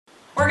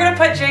going to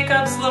put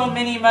Jacob's little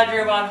mini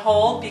mudroom on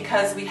hold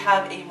because we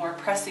have a more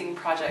pressing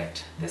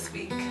project this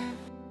week.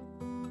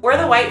 We're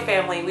the White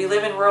family. We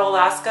live in rural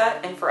Alaska,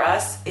 and for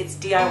us, it's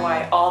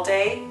DIY all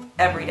day,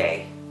 every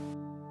day.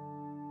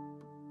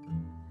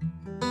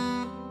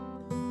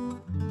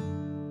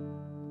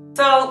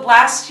 So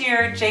last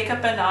year,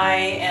 Jacob and I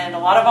and a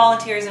lot of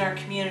volunteers in our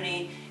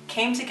community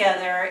came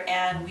together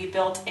and we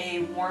built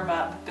a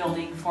warm-up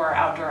building for our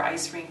outdoor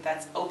ice rink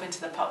that's open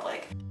to the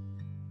public.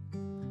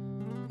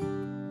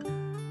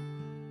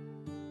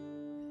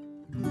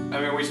 I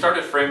mean, we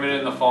started framing it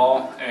in the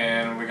fall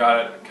and we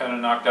got it kind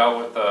of knocked out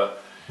with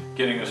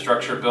getting the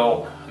structure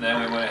built. And then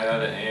we went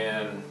ahead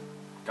and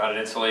got it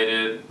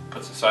insulated,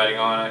 put some siding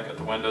on it, got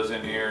the windows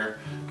in here,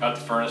 got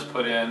the furnace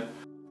put in.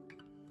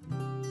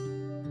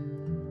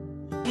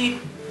 He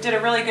did a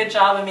really good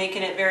job of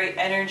making it very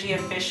energy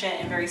efficient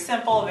and very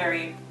simple,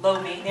 very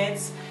low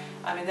maintenance.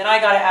 And then I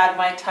got to add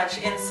my touch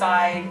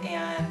inside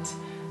and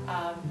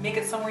make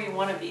it somewhere you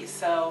want to be.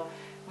 So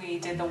we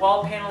did the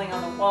wall paneling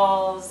on the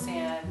walls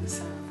and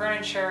some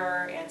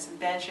furniture and some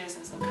benches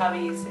and some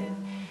cubbies,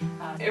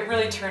 and it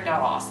really turned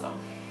out awesome.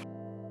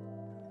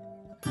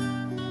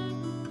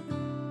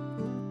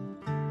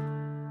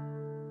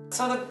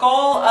 So the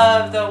goal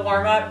of the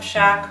warm-up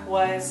shack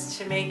was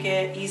to make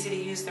it easy to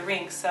use the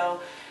rink. So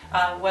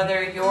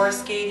whether you're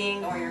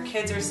skating or your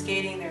kids are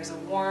skating, there's a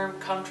warm,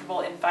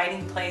 comfortable,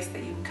 inviting place that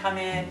you can come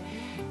in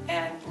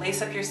and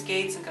lace up your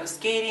skates and go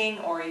skating,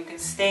 or you can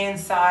stay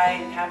inside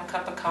and have a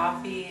cup of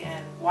coffee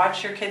and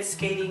watch your kids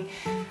skating.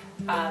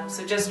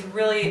 So just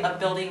really a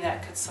building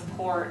that could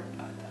support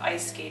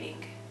ice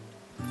skating.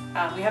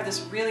 We have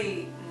this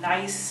really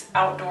nice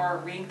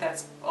outdoor rink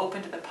that's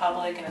open to the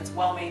public and it's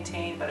well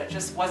maintained, but it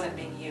just wasn't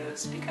being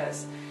used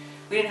because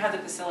we didn't have the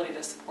facility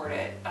to support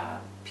it.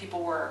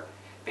 People were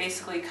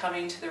basically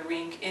coming to the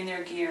rink in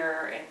their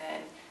gear and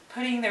then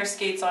putting their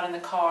skates on in the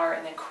car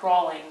and then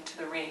crawling to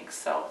the rink.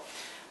 So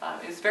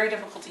it was very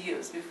difficult to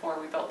use before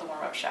we built the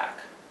warm-up shack.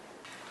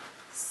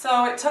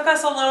 So it took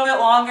us a little bit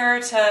longer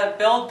to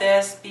build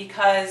this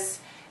because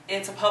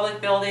it's a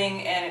public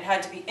building and it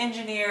had to be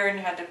engineered and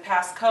it had to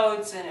pass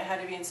codes and it had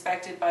to be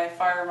inspected by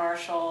fire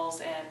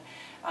marshals, and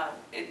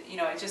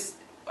it just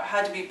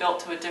had to be built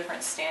to a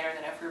different standard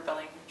than if we were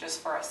building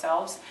just for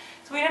ourselves.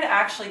 So we didn't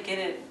actually get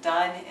it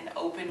done and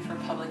open for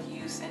public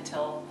use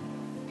until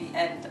the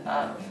end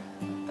of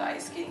the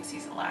ice skating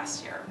season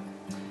last year.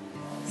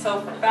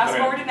 So fast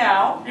forward to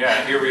now.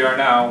 Yeah, here we are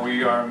now.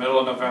 We are middle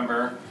of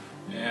November,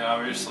 and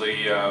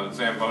obviously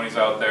Zamboni's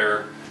out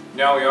there.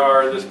 Now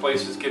this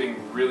place is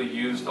getting really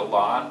used a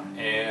lot,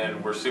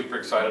 and we're super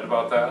excited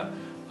about that.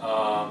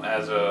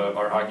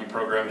 Our hockey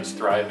program is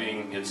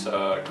thriving, it's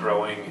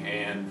growing,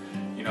 and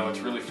it's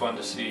really fun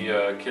to see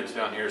kids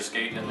down here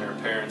skating and their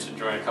parents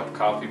enjoying a cup of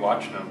coffee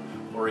watching them,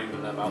 or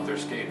even them out there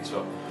skating.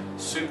 So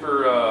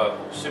super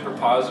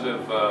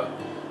positive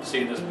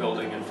seeing this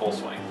building in full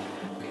swing.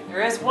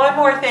 There is one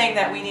more thing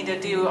that we need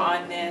to do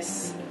on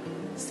this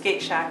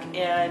skate shack,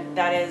 and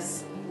that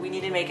is we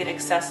need to make it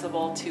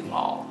accessible to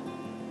all.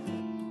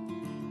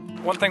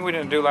 One thing we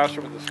didn't do last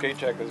year with the skate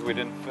shack is we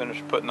didn't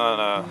finish putting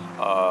on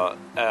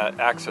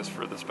access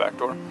for this back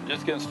door.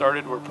 Just getting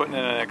started, we're putting in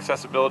an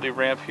accessibility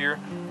ramp here,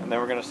 and then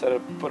we're going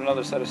to put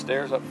another set of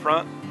stairs up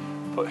front,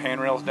 put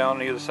handrails down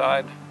on either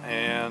side,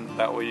 and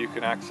that way you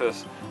can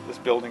access this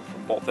building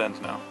from both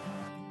ends now.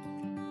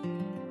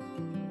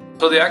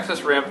 So the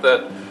access ramp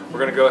that we're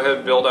going to go ahead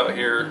and build out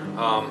here,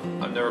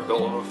 I've never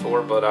built one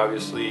before, but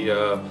obviously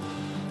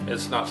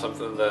it's not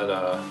something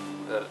that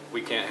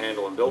we can't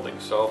handle in building.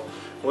 So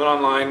we went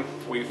online,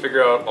 we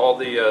figured out all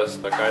the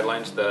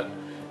guidelines that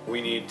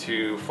we need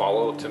to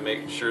follow to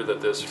make sure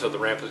that the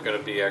ramp is going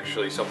to be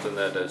actually something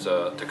that is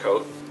to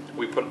code.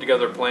 We put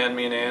together a plan,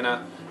 me and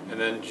Anna, and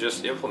then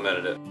just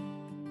implemented it.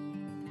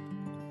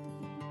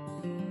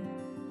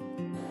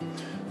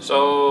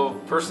 So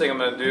first thing I'm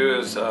going to do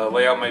is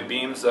lay out my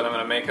beams that I'm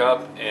going to make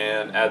up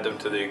and add them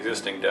to the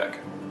existing deck.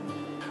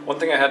 One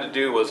thing I had to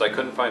do was I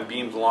couldn't find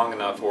beams long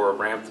enough for a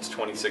ramp that's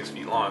 26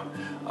 feet long.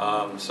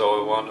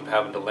 So I wound up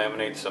having to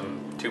laminate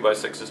some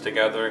 2x6s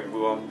together and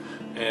glue them,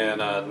 and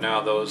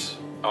now those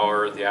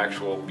are the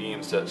actual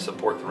beams that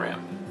support the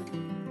ramp.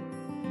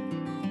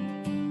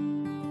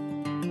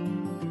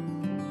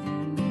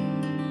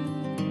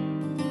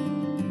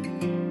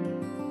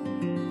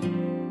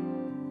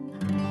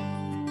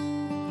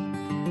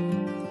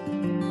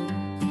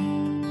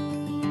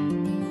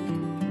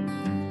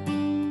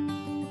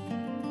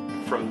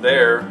 From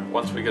there,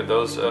 once we get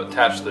those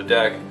attached to the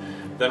deck,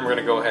 then we're going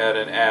to go ahead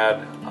and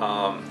add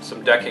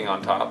some decking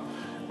on top,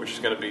 which is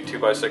going to be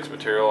 2x6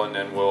 material, and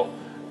then we'll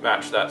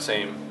match that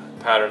same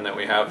pattern that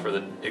we have for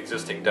the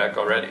existing deck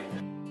already.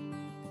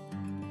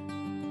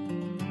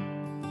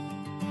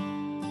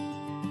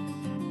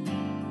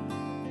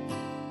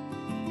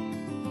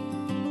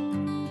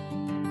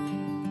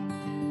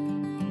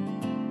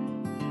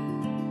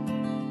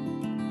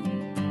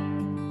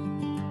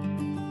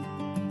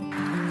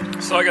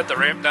 So I got the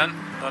ramp done,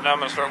 and now I'm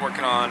going to start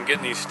working on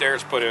getting these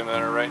stairs put in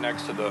that are right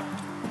next to the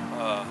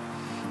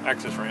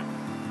access ramp.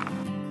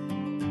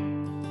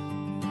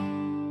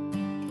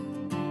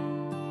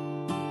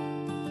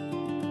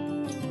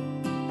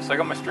 So I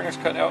got my stringers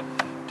cut out,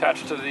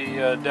 attached to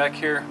the deck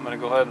here. I'm going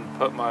to go ahead and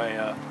put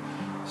my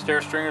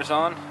stair stringers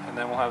on, and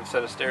then we'll have a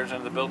set of stairs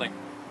into the building.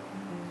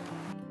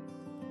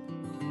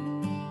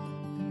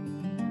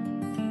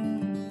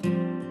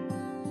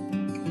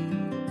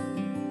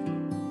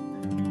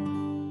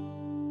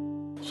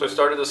 So I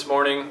started this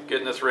morning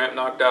getting this ramp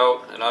knocked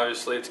out, and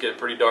obviously it's getting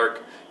pretty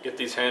dark. Get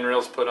these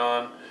handrails put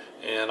on,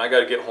 and I got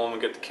to get home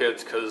and get the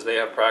kids because they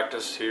have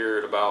practice here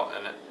at about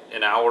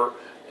an hour,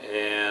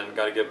 and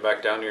got to get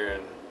back down here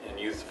and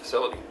use the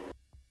facility.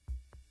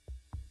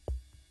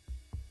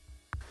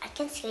 I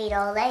can skate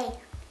all day.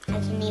 I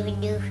can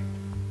even do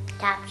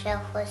top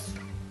shelf with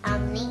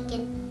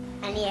Lincoln.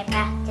 I need to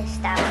practice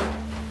that.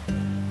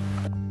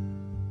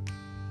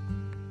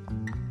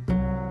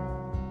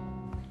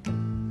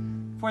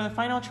 For the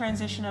final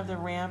transition of the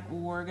ramp,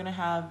 we're going to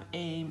have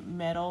a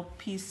metal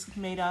piece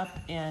made up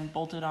and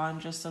bolted on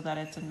just so that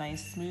it's a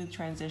nice smooth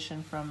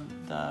transition from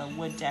the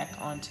wood deck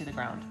onto the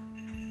ground.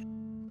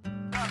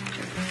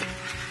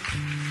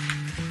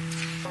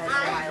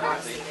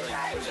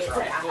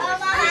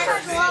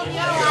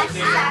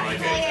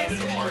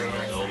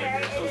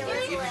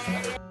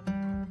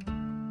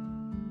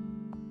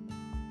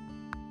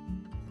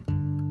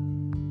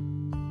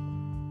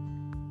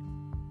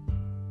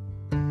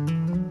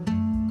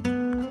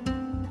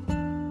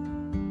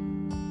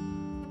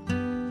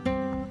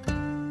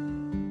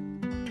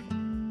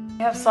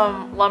 We have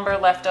some lumber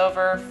left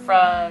over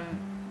from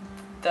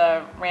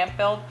the ramp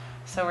build,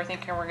 so we're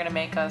thinking we're going to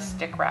make a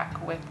stick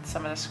rack with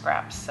some of the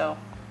scraps. So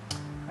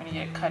we're going to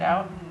get it cut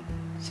out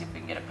and see if we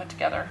can get it put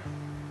together.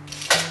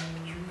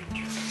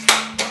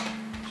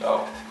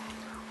 So,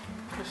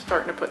 Just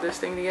starting to put this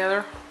thing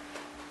together.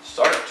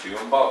 start to,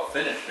 I'm about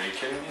finished. Are you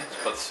kidding me?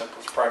 It's about the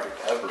simplest project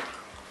ever.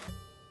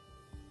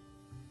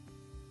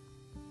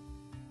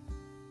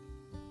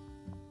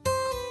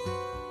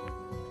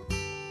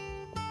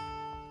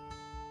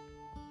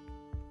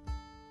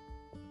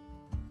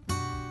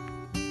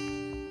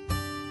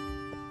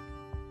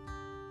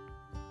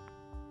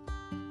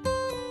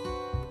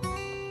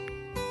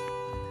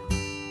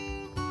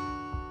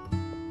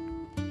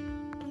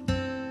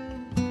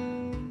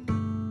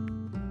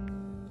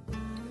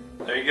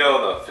 There you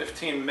go, the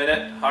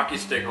 15-minute hockey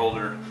stick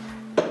holder.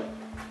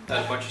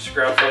 Had a bunch of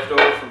scraps left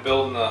over from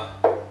building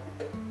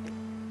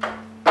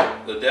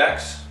the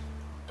decks.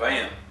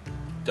 Bam,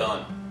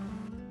 done.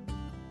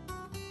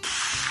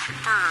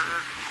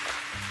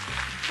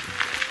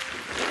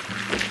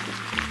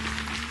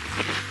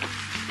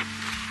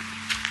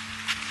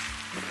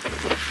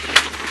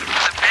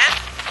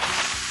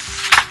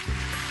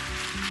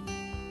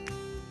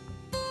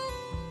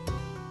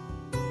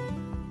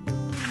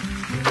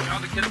 Now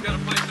the kids got a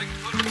place they can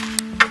put them.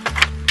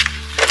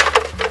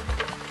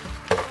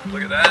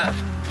 Look at that.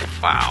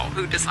 Wow,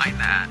 who designed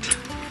that?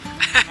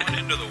 Going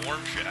into the worm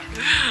shack.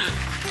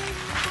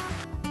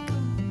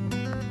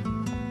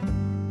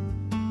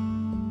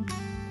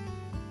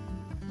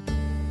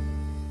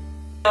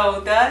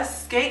 So the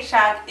skate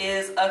shack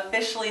is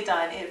officially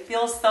done. It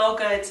feels so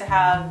good to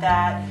have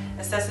that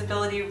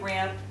accessibility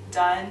ramp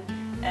done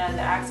and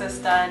the access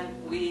done.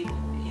 We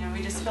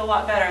just feel a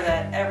lot better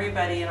that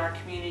everybody in our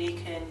community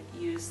can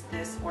use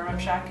this warm-up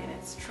shack, and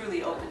it's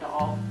truly open to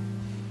all.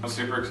 I'm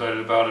super excited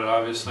about it.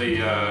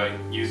 Obviously,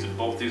 using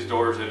both these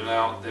doors in and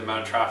out, the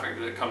amount of traffic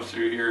that comes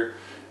through here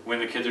when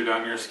the kids are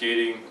down here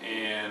skating,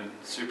 and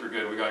super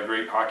good. We got a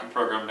great hockey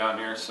program down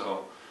here,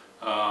 so.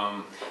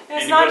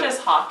 It's not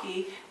just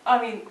hockey.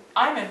 I mean,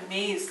 I'm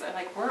amazed.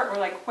 We're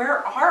like,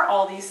 where are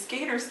all these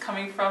skaters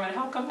coming from, and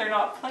how come they're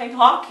not playing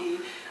hockey?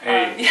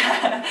 Hey,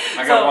 yeah.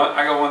 I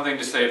got one thing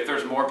to say. If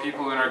there's more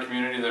people in our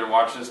community that are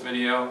watching this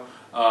video,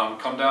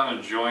 come down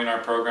and join our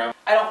program.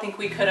 I don't think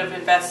we could have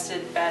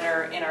invested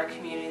better in our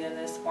community than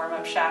this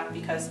warm-up shack,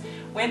 because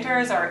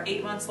winters are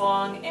 8 months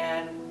long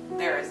and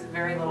there is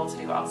very little to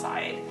do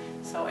outside.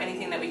 So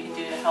anything that we can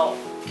do to help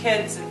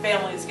kids and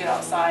families get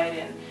outside,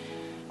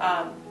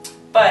 and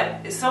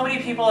but so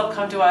many people have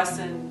come to us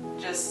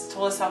and just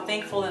told us how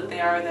thankful that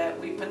they are that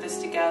we put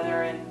this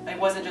together, and it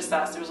wasn't just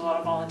us, there was a lot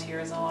of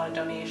volunteers and a lot of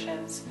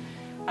donations,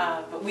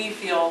 but we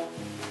feel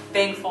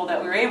thankful that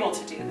we were able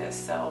to do this.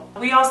 So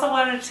we also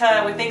wanted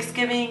to, with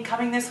Thanksgiving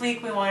coming this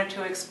week, we wanted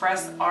to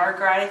express our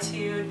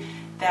gratitude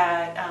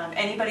that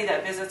anybody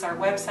that visits our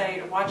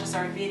website or watches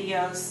our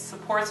videos,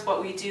 supports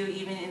what we do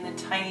even in the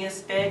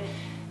tiniest bit,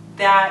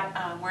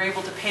 that we're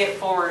able to pay it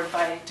forward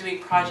by doing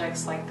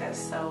projects like this.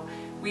 So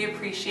we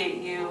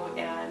appreciate you,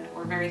 and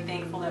we're very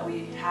thankful that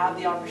we have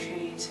the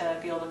opportunity to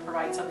be able to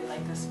provide something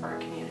like this for our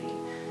community.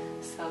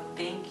 So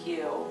thank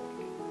you.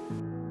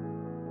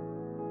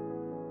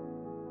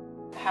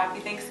 Happy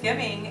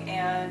Thanksgiving,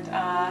 and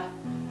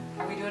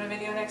are we doing a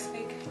video next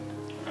week?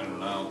 I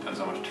don't know, depends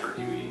how much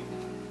turkey we eat.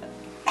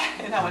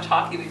 And how much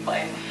hockey we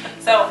play.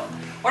 So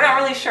we're not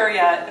really sure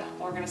yet.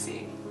 We're gonna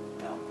see.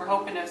 So we're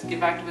hoping to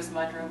get back to his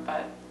mudroom,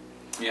 but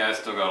Yeah, I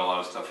still got a lot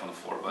of stuff on the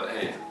floor, but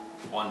hey,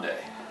 one day.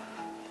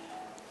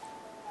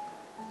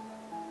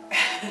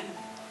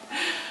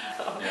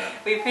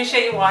 We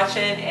appreciate you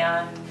watching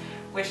and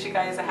wish you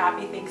guys a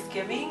happy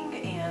Thanksgiving,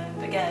 and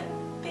again,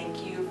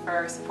 thank you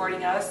for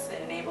supporting us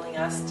and enabling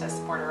us to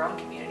support our own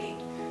community.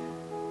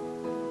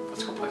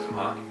 Let's go play some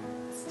hockey.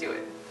 Let's do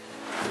it.